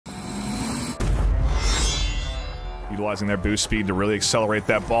utilizing their boost speed to really accelerate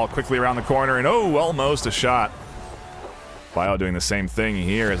that ball quickly around the corner, and oh, almost a shot. Bio doing the same thing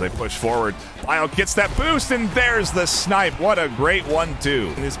here as they push forward. Bio gets that boost, and there's the snipe. What a great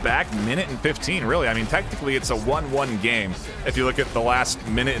 1-2. In this back minute and 15, really. I mean, technically it's a 1-1 game if you look at the last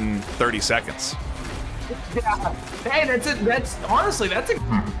minute and 30 seconds. Yeah. Hey, that's honestly, that's a...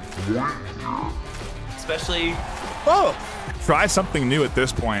 Especially... Oh! Try something new at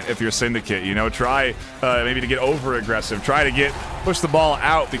this point if you're Syndicate, you know, try maybe to get over aggressive, try to push the ball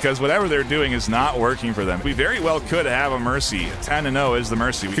out, because whatever they're doing is not working for them. We very well could have a Mercy. 10-0 is the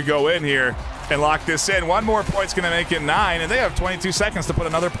Mercy. We could go in here and lock this in. One more point's gonna make it 9, and they have 22 seconds to put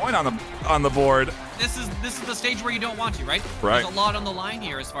another point on the board. This is the stage where you don't want to, right? Right. There's a lot on the line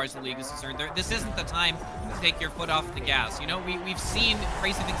here as far as the league is concerned. This isn't the time to take your foot off the gas. You know, we've seen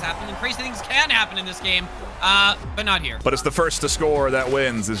crazy things happen, and crazy things can happen in this game, but not here. But it's the first to score that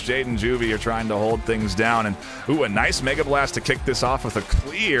wins, as Jade and Juvie are trying to hold things down. And ooh, a nice Mega Blast to kick this off with a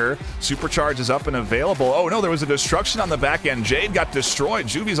clear. Supercharge is up and available. Oh no, there was a destruction on the back end. Jade got destroyed.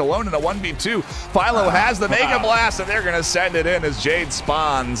 Juvie's alone in a 1v2. Philo has the Mega Blast, and they're gonna send it in as Jade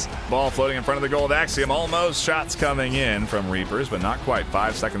spawns. Ball floating in front of the goal of Axiom. Almost shots coming in from Reapers, but not quite.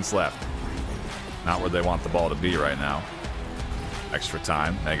 5 seconds left. Not where they want the ball to be right now. Extra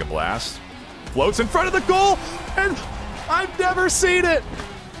time. Mega Blast floats in front of the goal, and I've never seen it.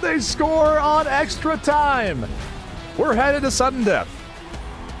 They score on extra time. We're headed to sudden death.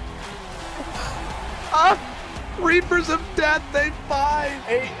 Reapers of Death, they find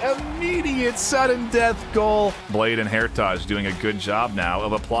an immediate sudden death goal. Blade and Heritage doing a good job now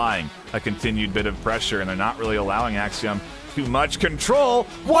of applying a continued bit of pressure, and they're not really allowing Axiom too much control.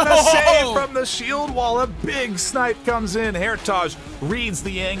 What a save from the shield wall. A big snipe comes in. Heritage reads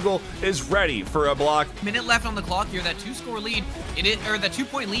the angle, is ready for a block. Minute left on the clock here. That 2-score lead, the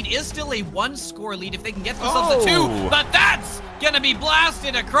 2-point lead is still a 1-score lead if they can get themselves a 2. But that's gonna be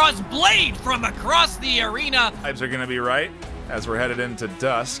blasted across. Blade from across the arena. Vibes are gonna be right as we're headed into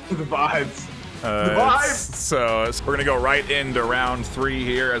dusk. The vibes. So we're gonna go right into round 3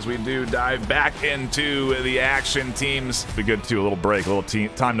 here as we do dive back into the action. Teams be good to a little break, a little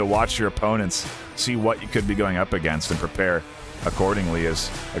time to watch your opponents, see what you could be going up against, and prepare accordingly as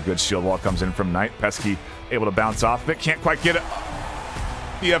a good shield wall comes in from Knight. Pesky able to bounce off of it, can't quite get it.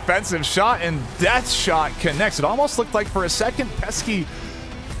 The offensive shot, and Death Shot connects. It almost looked like for a second Pesky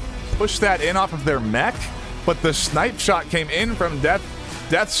pushed that in off of their mech, but the snipe shot came in from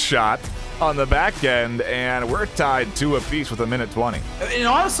Death Shot on the back end, and we're tied 2 apiece with a minute 20. And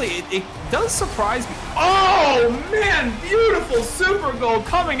honestly, it does surprise me. Oh man, beautiful super goal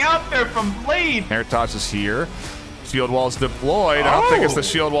coming out there from Blade. Heritage is here. Shield wall's deployed. I don't think it's the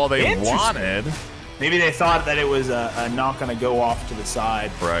shield wall they wanted. Maybe they thought that it was not going to go off to the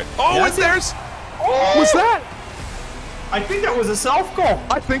side. Right. Oh, and there's... Oh! What's that? I think that was a self-goal.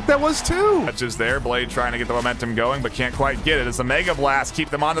 I think that was 2. Touches there. Blade trying to get the momentum going, but can't quite get it as the Mega Blast keep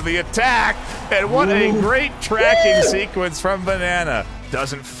them onto the attack. And what a great tracking sequence from Banana.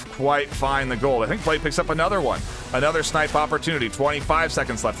 Doesn't quite find the goal. I think Blade picks up another one. Another snipe opportunity. 25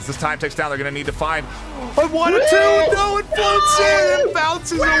 seconds left. As this time takes down, they're going to need to find a 1 and 2. No, it floats in and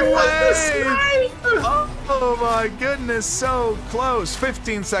bounces away. Oh my goodness, so close.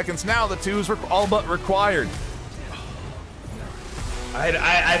 15 seconds now. The 2s were all but required.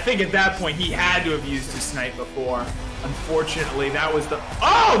 I think at that point he had to have used his snipe before. Unfortunately, that was the...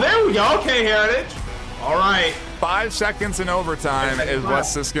 Oh, there we go. Okay, Heritage. All right. 5 seconds in overtime is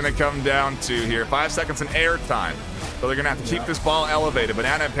what's this going to come down to here. 5 seconds in air time. So they're going to have to keep this ball elevated.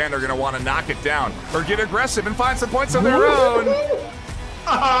 Banana and Panda are going to want to knock it down or get aggressive and find some points of their own.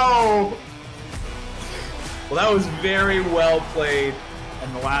 Oh. Well, that was very well played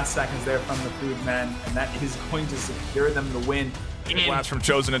in the last seconds there from the Food Men, and that is going to secure them the win. Blast from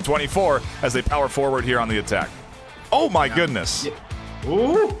Chosen in 24 as they power forward here on the attack. Oh my goodness. Yeah.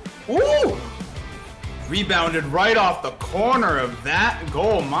 Ooh. Ooh. Rebounded right off the corner of that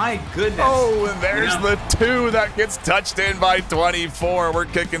goal. My goodness. Oh, and there's the 2 that gets touched in by 24. We're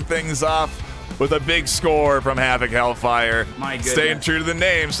kicking things off with a big score from Havoc Hellfire. My goodness. Staying true to the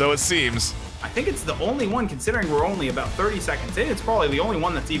name, so it seems. I think it's the only one, considering we're only about 30 seconds in, it's probably the only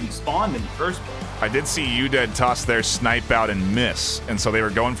one that's even spawned in the first place. I did see UDED toss their snipe out and miss, and so they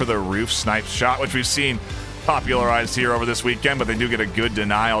were going for the roof snipe shot, which we've seen popularized here over this weekend, but they do get a good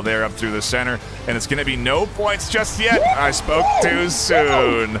denial there up through the center, and it's going to be no points just yet. I spoke too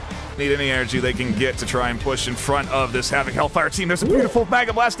soon. Need any energy they can get to try and push in front of this Havoc Hellfire team. There's a beautiful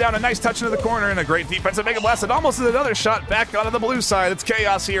Mega Blast down, a nice touch into the corner, and a great defensive Mega Blast, and almost another shot back onto the blue side. It's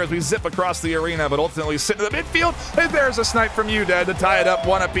chaos here as we zip across the arena, but ultimately sit to the midfield, and there's a snipe from UDED to tie it up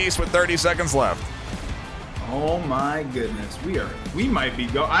 1 apiece with 30 seconds left. Oh my goodness, we might be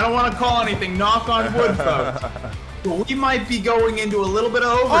I don't want to call anything, knock on wood, folks. But we might be going into a little bit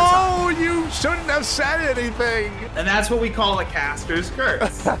of overtime. Oh, you shouldn't have said anything. And that's what we call a caster's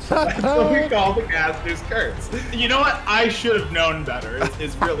curse. That's what we call the caster's curse. You know what? I should have known better,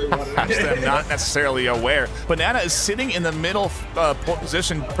 is really what it is. I'm not necessarily aware. Banana is sitting in the middle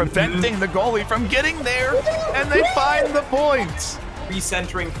position, preventing the goalie from getting there, and they find the points.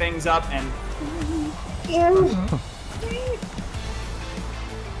 Recentering things up and...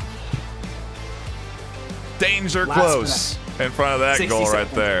 Danger close in front of that goal right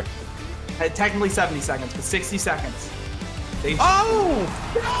there. Technically 70 seconds, but 60 seconds. Oh!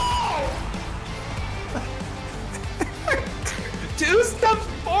 No! 2 steps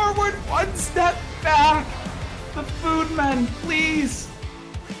forward, 1 step back. The food men, please.